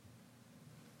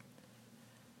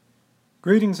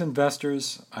Greetings,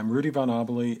 investors. I'm Rudy Von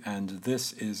Obeli, and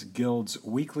this is Guild's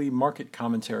weekly market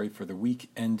commentary for the week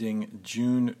ending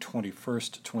June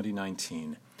 21st,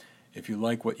 2019. If you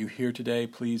like what you hear today,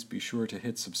 please be sure to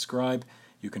hit subscribe.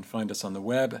 You can find us on the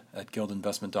web at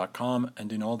guildinvestment.com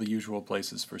and in all the usual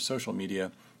places for social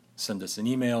media. Send us an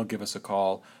email, give us a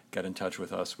call, get in touch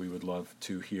with us. We would love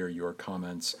to hear your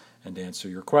comments and answer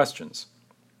your questions.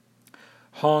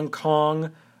 Hong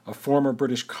Kong, a former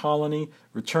British colony,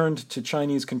 returned to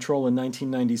Chinese control in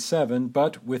 1997,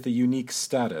 but with a unique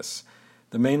status.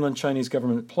 The mainland Chinese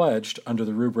government pledged, under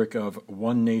the rubric of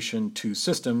One Nation, Two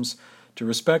Systems, to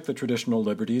respect the traditional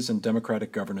liberties and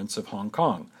democratic governance of Hong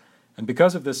Kong. And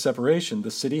because of this separation,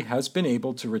 the city has been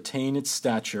able to retain its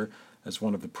stature as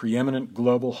one of the preeminent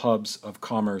global hubs of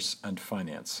commerce and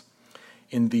finance.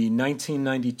 In the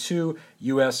 1992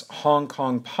 U.S. Hong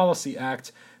Kong Policy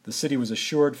Act, the city was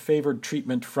assured favored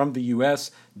treatment from the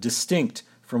U.S., distinct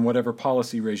from whatever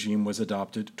policy regime was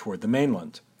adopted toward the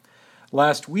mainland.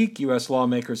 Last week, U.S.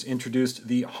 lawmakers introduced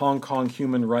the Hong Kong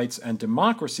Human Rights and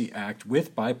Democracy Act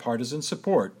with bipartisan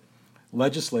support,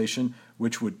 legislation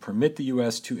which would permit the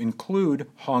U.S. to include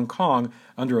Hong Kong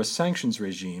under a sanctions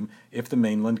regime if the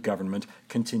mainland government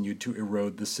continued to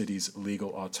erode the city's legal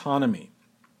autonomy.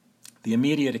 The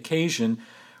immediate occasion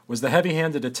was the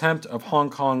heavy-handed attempt of Hong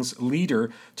Kong's leader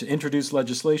to introduce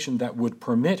legislation that would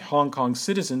permit Hong Kong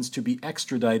citizens to be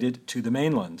extradited to the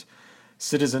mainland.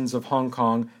 Citizens of Hong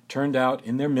Kong turned out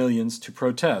in their millions to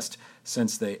protest,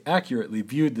 since they accurately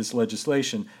viewed this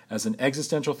legislation as an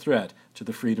existential threat to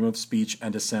the freedom of speech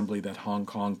and assembly that Hong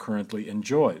Kong currently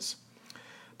enjoys.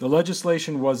 The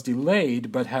legislation was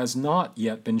delayed but has not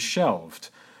yet been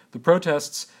shelved. The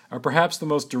protests are perhaps the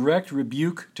most direct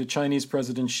rebuke to Chinese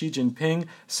President Xi Jinping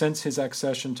since his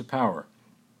accession to power.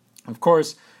 Of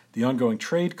course, the ongoing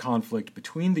trade conflict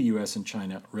between the U.S. and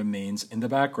China remains in the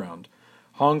background.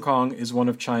 Hong Kong is one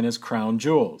of China's crown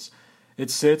jewels.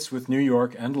 It sits with New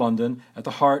York and London at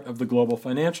the heart of the global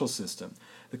financial system.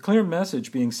 The clear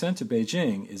message being sent to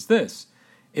Beijing is this: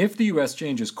 if the U.S.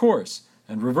 changes course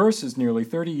and reverses nearly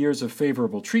 30 years of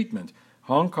favorable treatment,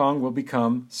 Hong Kong will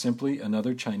become simply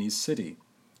another Chinese city.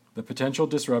 The potential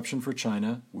disruption for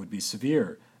China would be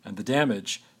severe, and the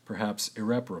damage perhaps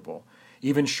irreparable.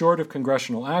 Even short of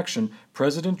congressional action,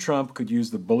 President Trump could use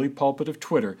the bully pulpit of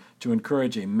Twitter to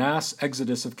encourage a mass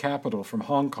exodus of capital from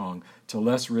Hong Kong to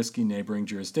less risky neighboring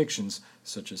jurisdictions,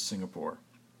 such as Singapore.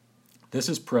 This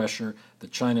is pressure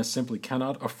that China simply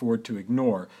cannot afford to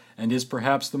ignore, and is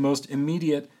perhaps the most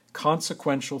immediate,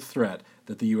 consequential threat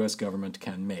that the U.S. government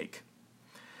can make.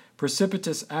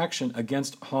 Precipitous action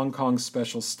against Hong Kong's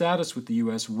special status with the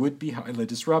U.S. would be highly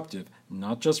disruptive,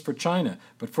 not just for China,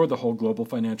 but for the whole global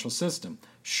financial system.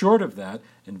 Short of that,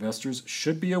 investors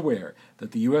should be aware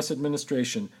that the U.S.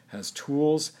 administration has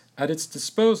tools at its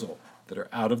disposal that are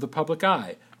out of the public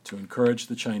eye to encourage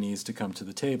the Chinese to come to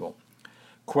the table.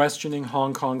 Questioning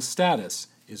Hong Kong's status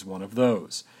is one of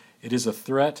those. It is a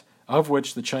threat of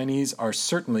which the Chinese are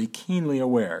certainly keenly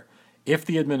aware. If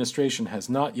the administration has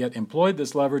not yet employed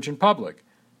this leverage in public,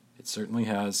 it certainly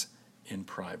has in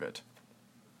private.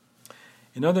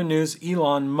 In other news,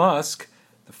 Elon Musk,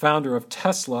 the founder of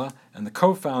Tesla and the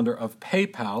co-founder of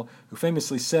PayPal, who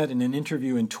famously said in an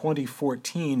interview in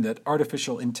 2014 that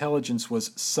artificial intelligence was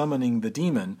summoning the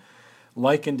demon,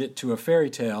 likened it to a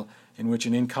fairy tale in which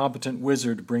an incompetent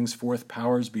wizard brings forth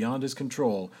powers beyond his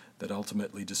control that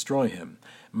ultimately destroy him.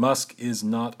 Musk is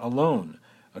not alone.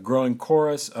 A growing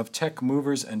chorus of tech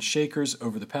movers and shakers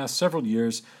over the past several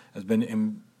years has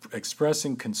been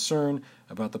expressing concern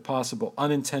about the possible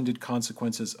unintended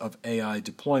consequences of AI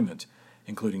deployment,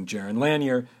 including Jaron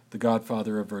Lanier, the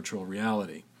godfather of virtual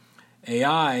reality.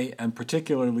 AI, and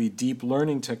particularly deep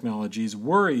learning technologies,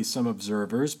 worry some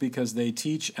observers because they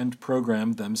teach and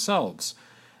program themselves,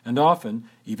 and often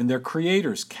even their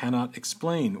creators cannot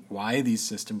explain why these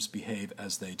systems behave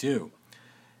as they do.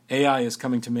 AI is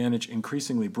coming to manage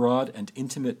increasingly broad and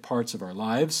intimate parts of our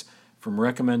lives, from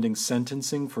recommending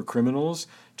sentencing for criminals,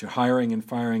 to hiring and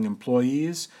firing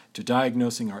employees, to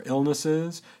diagnosing our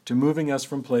illnesses, to moving us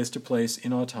from place to place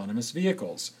in autonomous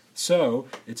vehicles. So,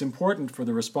 it's important for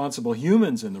the responsible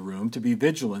humans in the room to be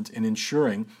vigilant in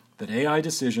ensuring that AI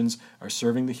decisions are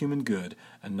serving the human good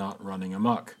and not running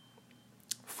amok.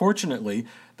 Fortunately,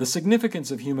 the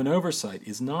significance of human oversight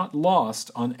is not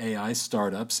lost on AI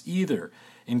startups either.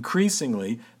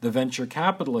 Increasingly, the venture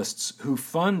capitalists who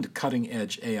fund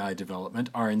cutting-edge AI development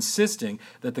are insisting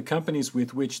that the companies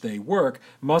with which they work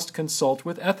must consult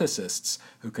with ethicists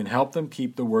who can help them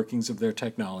keep the workings of their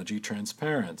technology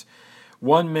transparent.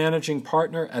 One managing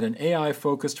partner at an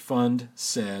AI-focused fund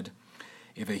said,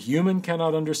 If a human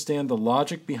cannot understand the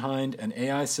logic behind an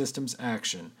AI system's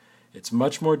action, it's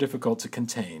much more difficult to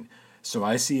contain, so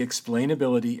I see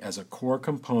explainability as a core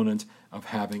component of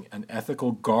having an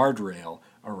ethical guardrail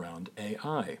around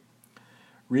AI.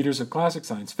 Readers of classic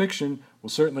science fiction will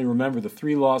certainly remember the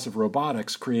 3 laws of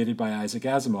robotics created by Isaac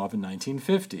Asimov in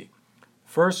 1950.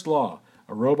 First law,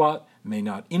 a robot may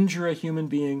not injure a human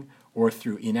being or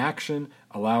through inaction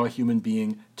allow a human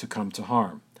being to come to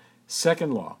harm.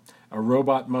 Second law, a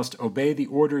robot must obey the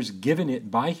orders given it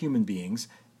by human beings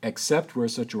except where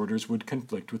such orders would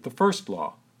conflict with the first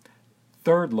law.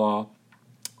 Third law,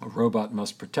 a robot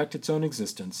must protect its own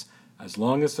existence as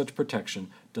long as such protection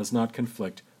does not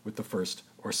conflict with the first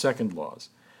or second laws.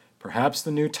 Perhaps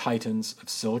the new titans of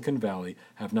Silicon Valley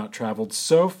have not traveled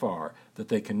so far that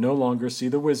they can no longer see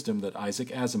the wisdom that Isaac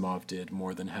Asimov did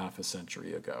more than half a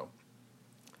century ago.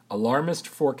 Alarmist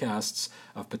forecasts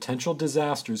of potential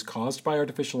disasters caused by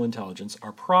artificial intelligence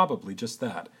are probably just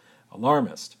that,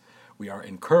 alarmist. We are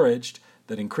encouraged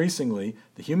that increasingly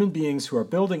the human beings who are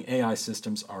building AI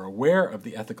systems are aware of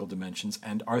the ethical dimensions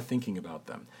and are thinking about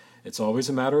them. It's always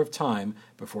a matter of time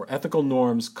before ethical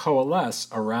norms coalesce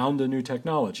around a new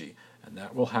technology, and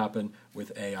that will happen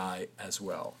with AI as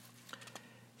well.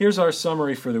 Here's our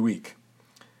summary for the week.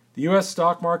 The U.S.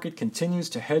 stock market continues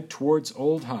to head towards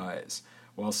old highs.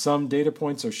 While some data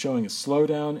points are showing a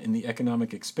slowdown in the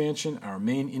economic expansion, our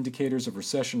main indicators of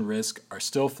recession risk are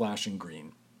still flashing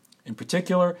green. In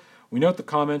particular, we note the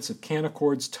comments of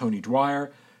Canaccord's Tony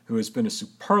Dwyer, who has been a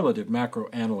superlative macro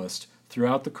analyst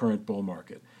throughout the current bull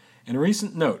market. In a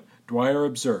recent note, Dwyer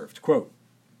observed, quote,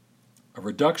 "A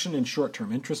reduction in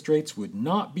short-term interest rates would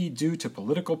not be due to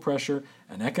political pressure,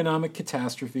 an economic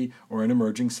catastrophe, or an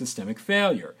emerging systemic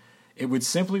failure. It would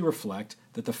simply reflect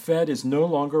that the Fed is no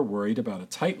longer worried about a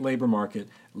tight labor market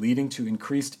leading to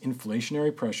increased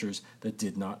inflationary pressures that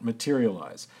did not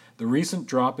materialize. The recent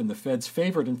drop in the Fed's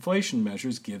favored inflation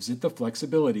measures gives it the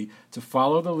flexibility to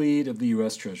follow the lead of the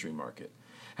U.S. Treasury market.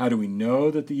 How do we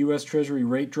know that the U.S. Treasury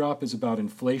rate drop is about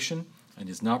inflation and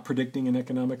is not predicting an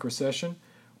economic recession?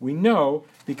 We know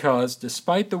because,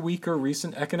 despite the weaker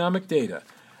recent economic data,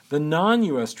 the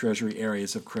non-U.S. Treasury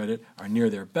areas of credit are near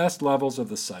their best levels of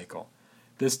the cycle.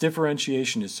 This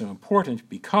differentiation is so important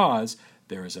because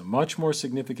there is a much more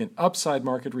significant upside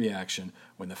market reaction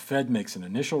when the Fed makes an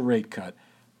initial rate cut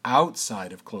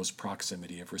outside of close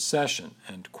proximity of recession."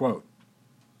 End quote.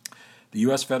 The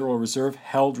U.S. Federal Reserve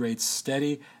held rates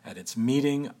steady at its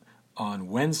meeting on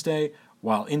Wednesday,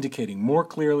 while indicating more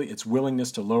clearly its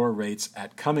willingness to lower rates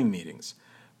at coming meetings.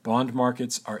 Bond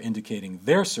markets are indicating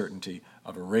their certainty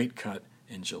of a rate cut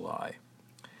in July.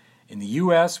 In the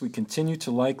U.S., we continue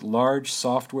to like large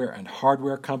software and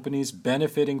hardware companies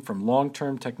benefiting from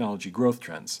long-term technology growth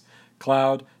trends: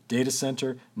 cloud, data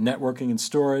center, networking and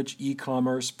storage,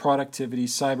 e-commerce, productivity,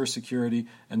 cybersecurity,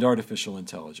 and artificial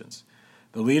intelligence.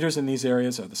 The leaders in these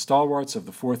areas are the stalwarts of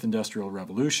the Fourth Industrial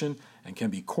Revolution and can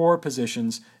be core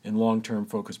positions in long-term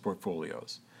focused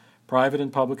portfolios. Private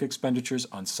and public expenditures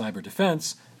on cyber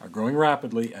defense are growing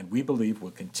rapidly and we believe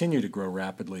will continue to grow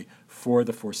rapidly for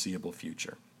the foreseeable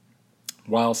future.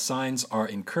 While signs are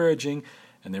encouraging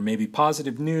and there may be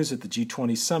positive news at the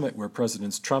G20 summit where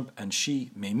Presidents Trump and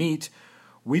Xi may meet,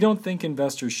 we don't think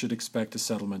investors should expect a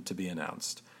settlement to be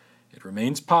announced. It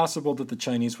remains possible that the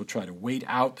Chinese will try to wait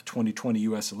out the 2020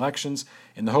 U.S. elections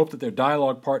in the hope that their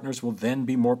dialogue partners will then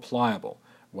be more pliable.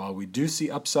 While we do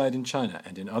see upside in China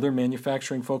and in other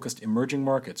manufacturing-focused emerging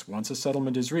markets once a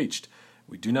settlement is reached,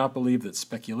 we do not believe that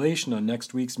speculation on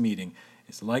next week's meeting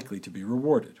is likely to be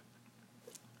rewarded.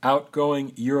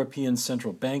 Outgoing European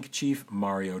Central Bank chief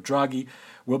Mario Draghi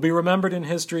will be remembered in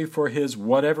history for his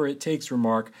whatever-it-takes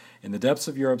remark in the depths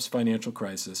of Europe's financial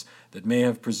crisis that may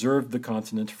have preserved the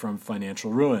continent from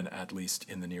financial ruin, at least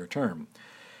in the near term.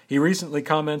 He recently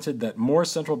commented that more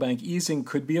central bank easing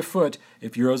could be afoot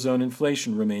if Eurozone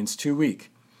inflation remains too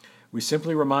weak. We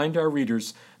simply remind our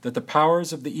readers that the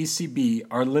powers of the ECB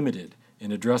are limited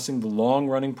in addressing the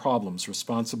long-running problems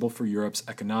responsible for Europe's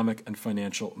economic and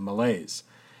financial malaise.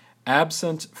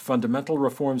 Absent fundamental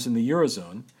reforms in the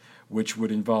Eurozone, which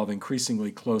would involve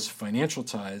increasingly close financial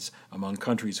ties among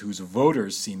countries whose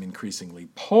voters seem increasingly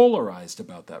polarized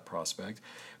about that prospect,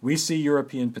 we see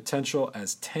European potential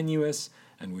as tenuous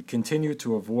and would continue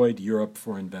to avoid Europe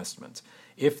for investment.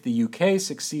 If the UK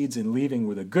succeeds in leaving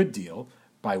with a good deal,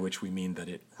 by which we mean that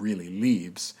it really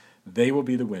leaves, they will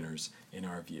be the winners in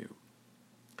our view.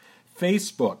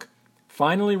 Facebook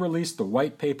finally released the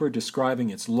white paper describing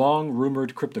its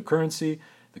long-rumored cryptocurrency.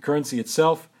 The currency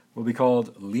itself will be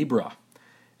called Libra.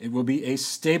 It will be a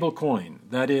stable coin.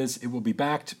 That is, it will be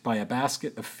backed by a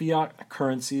basket of fiat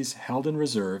currencies held in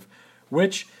reserve,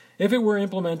 which, if it were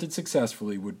implemented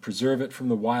successfully, would preserve it from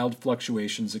the wild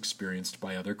fluctuations experienced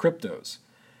by other cryptos.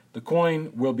 The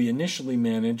coin will be initially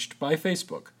managed by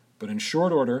Facebook, but in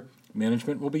short order,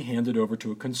 management will be handed over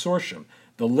to a consortium.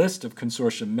 The list of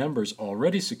consortium members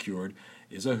already secured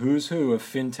is a who's who of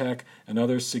fintech and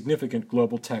other significant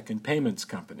global tech and payments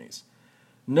companies.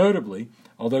 Notably,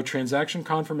 although transaction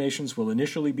confirmations will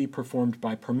initially be performed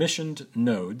by permissioned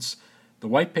nodes, the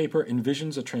white paper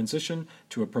envisions a transition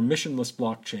to a permissionless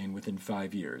blockchain within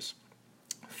 5 years.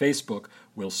 Facebook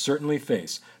will certainly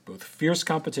face both fierce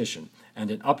competition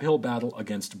and an uphill battle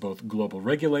against both global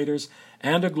regulators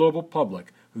and a global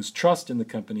public whose trust in the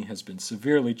company has been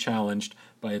severely challenged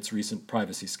by its recent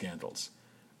privacy scandals.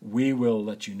 We will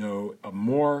let you know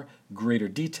a greater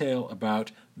detail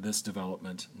about this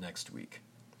development next week.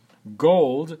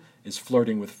 Gold is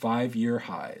flirting with 5-year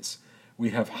highs. We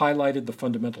have highlighted the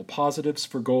fundamental positives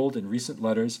for gold in recent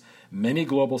letters. Many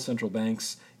global central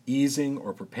banks easing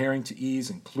or preparing to ease,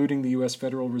 including the U.S.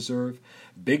 Federal Reserve,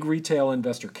 big retail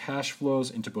investor cash flows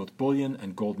into both bullion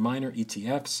and gold miner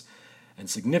ETFs, and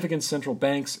significant central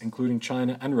banks, including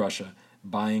China and Russia,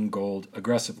 buying gold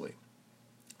aggressively.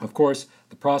 Of course,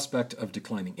 the prospect of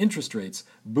declining interest rates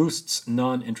boosts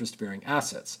non-interest-bearing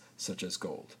assets, such as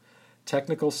gold.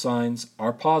 Technical signs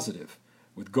are positive,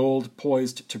 with gold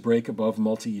poised to break above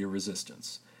multi-year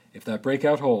resistance. If that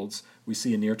breakout holds, we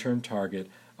see a near-term target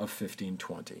of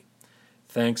 1520.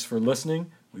 Thanks for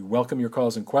listening. We welcome your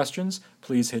calls and questions.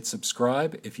 Please hit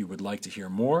subscribe if you would like to hear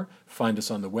more. Find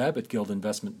us on the web at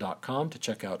guildinvestment.com to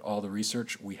check out all the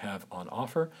research we have on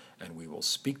offer, and we will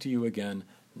speak to you again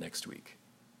next week.